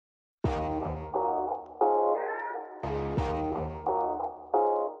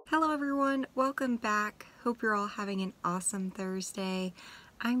everyone, welcome back. Hope you're all having an awesome Thursday.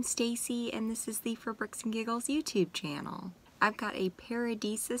 I'm Stacy and this is the For Bricks and Giggles YouTube channel. I've got a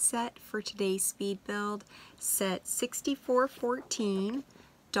Paradisa set for today's speed build, set 6414,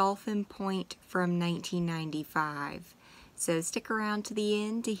 Dolphin Point from 1995. So stick around to the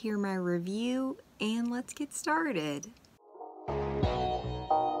end to hear my review and let's get started.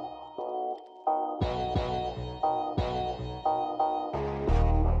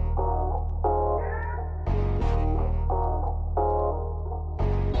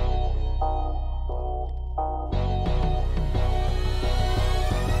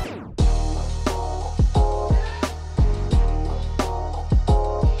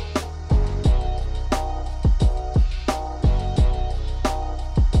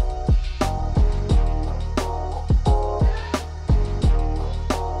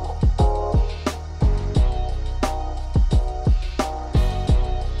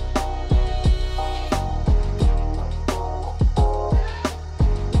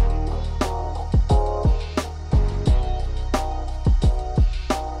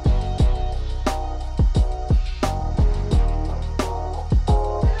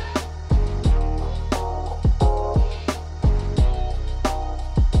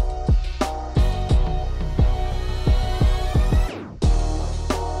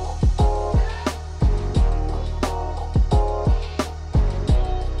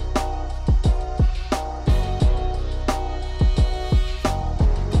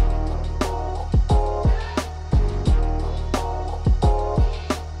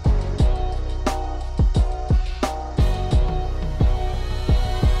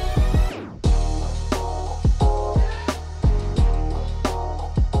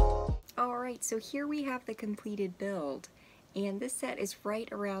 So here we have the completed build, and this set is right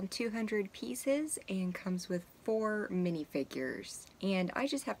around 200 pieces and comes with 4 minifigures. And I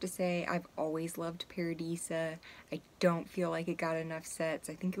just have to say, I've always loved Paradisa. I don't feel like it got enough sets.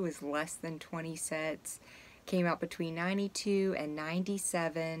 I think it was less than 20 sets. Came out between 92 and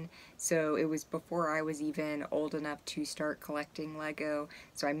 97, so it was before I was even old enough to start collecting Lego.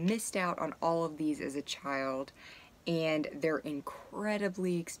 So I missed out on all of these as a child. And they're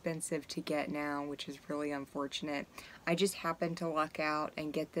incredibly expensive to get now, which is really unfortunate. I just happened to luck out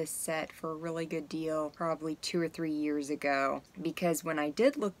and get this set for a really good deal probably 2 or 3 years ago, because when I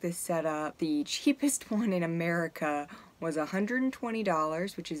did look this set up, the cheapest one in America was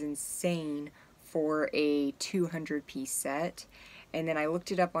 $120, which is insane for a 200 piece set. And then I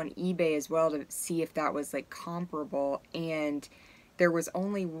looked it up on eBay as well to see if that was like comparable, and there was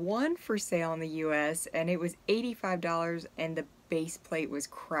only one for sale in the US and it was $85 and the base plate was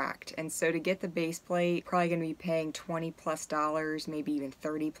cracked. And so to get the base plate, probably going to be paying $20+, maybe even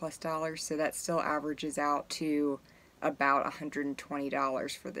 $30+. So that still averages out to about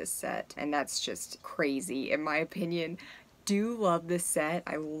 $120 for this set. And that's just crazy in my opinion. Do love this set.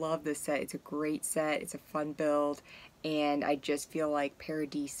 I love this set. It's a great set. It's a fun build. And I just feel like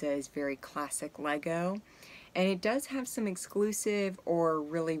Paradisa is very classic Lego. And it does have some exclusive or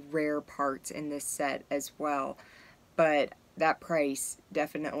really rare parts in this set as well, but that price,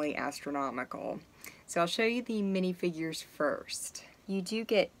 definitely astronomical. So I'll show you the minifigures first. You do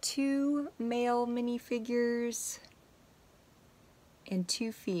get 2 male minifigures and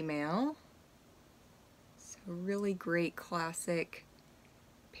 2 female. So really great classic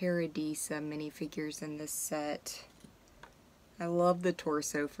Paradisa minifigures in this set. I love the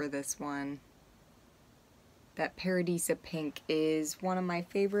torso for this one. That Paradisa pink is one of my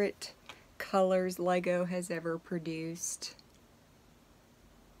favorite colors Lego has ever produced.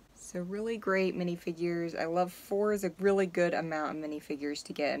 So really great minifigures. I love 4 is a really good amount of minifigures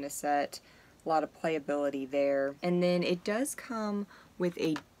to get in a set. A lot of playability there. And then it does come with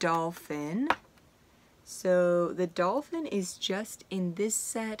a Dolphin. So the Dolphin is just in this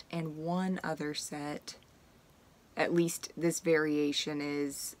set and one other set. At least this variation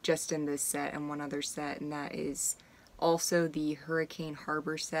is just in this set and one other set, and that is also the Hurricane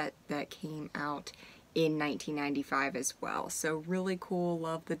Harbor set that came out in 1995 as well. So really cool,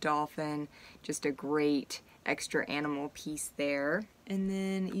 love the Dolphin, just a great extra animal piece there. And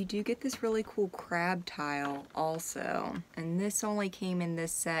then you do get this really cool crab tile also, and this only came in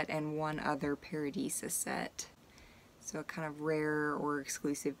this set and one other Paradisa set. So a kind of rare or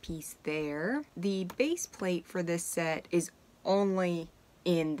exclusive piece there. The base plate for this set is only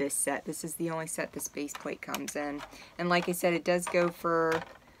in this set. This is the only set this base plate comes in. And like I said, it does go for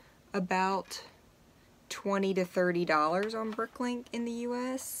about $20 to $30 on BrickLink in the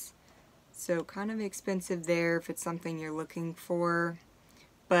US. So kind of expensive there if it's something you're looking for.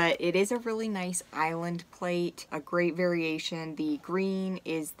 But it is a really nice island plate, a great variation. The green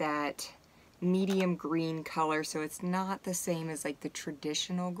is that medium green color, so it's not the same as like the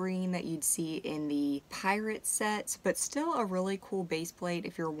traditional green that you'd see in the pirate sets, but still a really cool base plate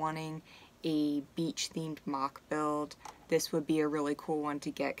if you're wanting a beach themed mock build. This would be a really cool one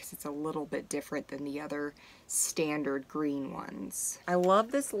to get because it's a little bit different than the other standard green ones. I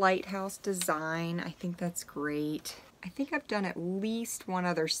love this lighthouse design. I think that's great. I think I've done at least one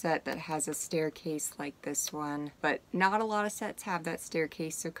other set that has a staircase like this one, but not a lot of sets have that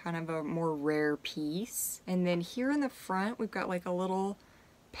staircase, so kind of a more rare piece. And then here in the front, we've got like a little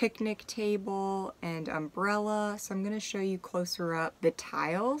picnic table and umbrella. So I'm going to show you closer up the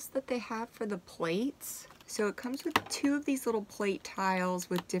tiles that they have for the plates. So it comes with 2 of these little plate tiles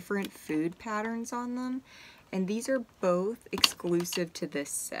with different food patterns on them, and these are both exclusive to this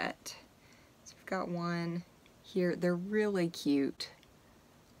set. So we've got one here. They're really cute.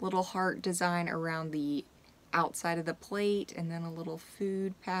 Little heart design around the outside of the plate, and then a little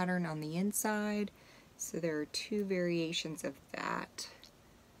food pattern on the inside. So there are 2 variations of that.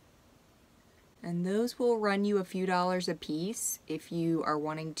 And those will run you a few dollars a piece if you are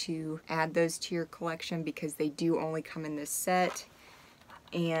wanting to add those to your collection, because they do only come in this set.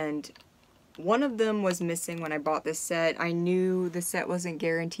 And one of them was missing when I bought this set. I knew the set wasn't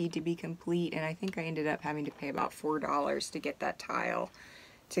guaranteed to be complete, and I think I ended up having to pay about $4 to get that tile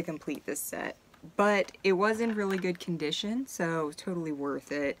to complete this set. But it was in really good condition, so totally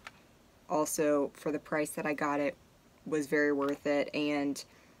worth it. Also, for the price that I got it, was very worth it. And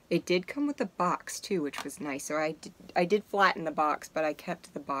it did come with a box too, which was nice. So I did flatten the box, but I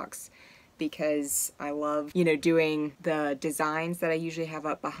kept the box because I love, you know, doing the designs that I usually have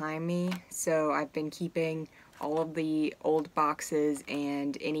up behind me. So I've been keeping all of the old boxes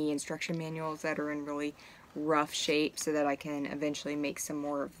and any instruction manuals that are in really rough shape so that I can eventually make some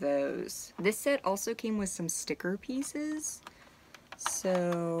more of those. This set also came with some sticker pieces.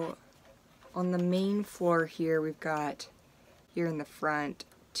 So on the main floor here, we've got here in the front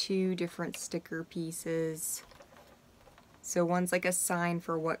 2 different sticker pieces. So one's like a sign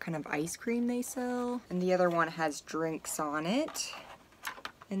for what kind of ice cream they sell, and the other one has drinks on it.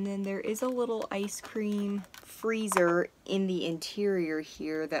 And then there is a little ice cream freezer in the interior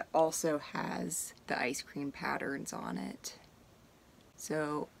here that also has the ice cream patterns on it.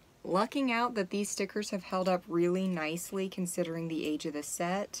 So lucking out that these stickers have held up really nicely considering the age of the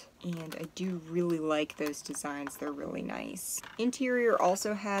set, and I do really like those designs. They're really nice. Interior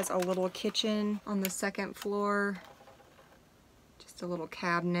also has a little kitchen on the second floor. Just a little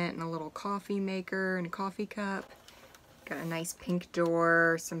cabinet and a little coffee maker and a coffee cup. Got a nice pink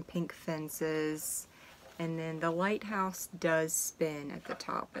door, some pink fences, and then the lighthouse does spin at the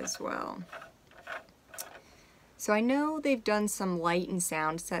top as well. So I know they've done some light and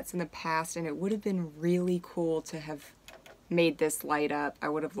sound sets in the past, and it would have been really cool to have made this light up. I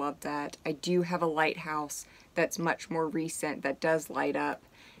would have loved that. I do have a lighthouse that's much more recent that does light up,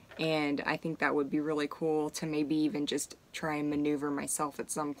 and I think that would be really cool to maybe even just try and maneuver myself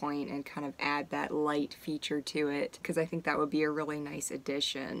at some point and kind of add that light feature to it, because I think that would be a really nice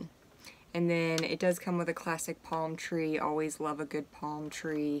addition. And then it does come with a classic palm tree. Always love a good palm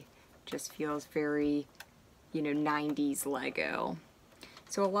tree. Just feels very, you know, 90s Lego.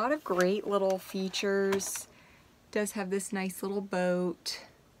 So a lot of great little features. Does have this nice little boat,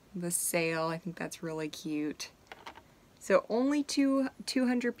 the sail. I think that's really cute. So only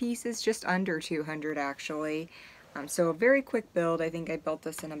 200 pieces, just under 200 actually. So a very quick build. I think I built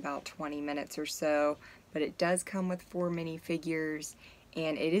this in about 20 minutes or so, but it does come with 4 minifigures,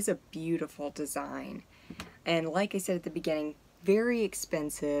 and it is a beautiful design. And like I said at the beginning, very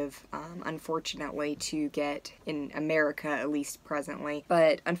expensive, unfortunately, to get in America, at least presently.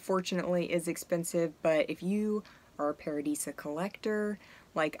 But unfortunately is expensive, but if you are a Paradisa collector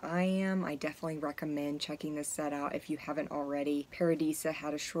like I am, I definitely recommend checking this set out if you haven't already. Paradisa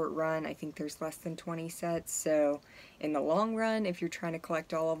had a short run. I think there's less than 20 sets, so in the long run, if you're trying to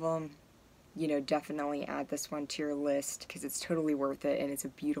collect all of them, you know, definitely add this one to your list because it's totally worth it, and it's a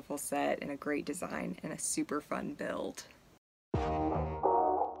beautiful set and a great design and a super fun build.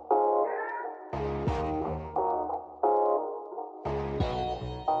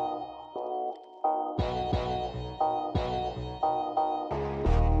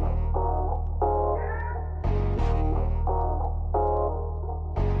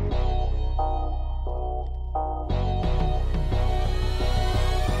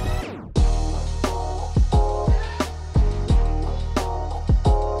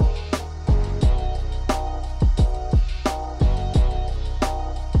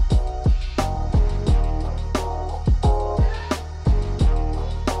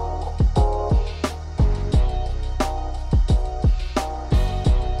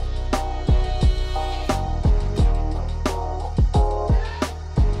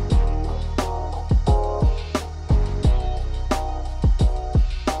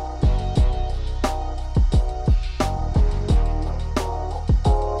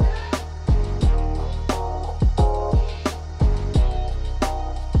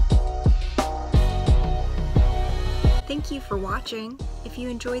 Thank you for watching. If you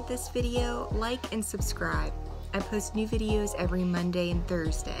enjoyed this video, like and subscribe. I post new videos every Monday and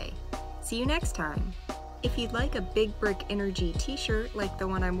Thursday. See you next time. If you'd like a Big Brick Energy t-shirt like the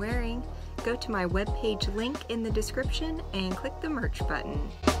one I'm wearing, go to my webpage link in the description and click the merch button.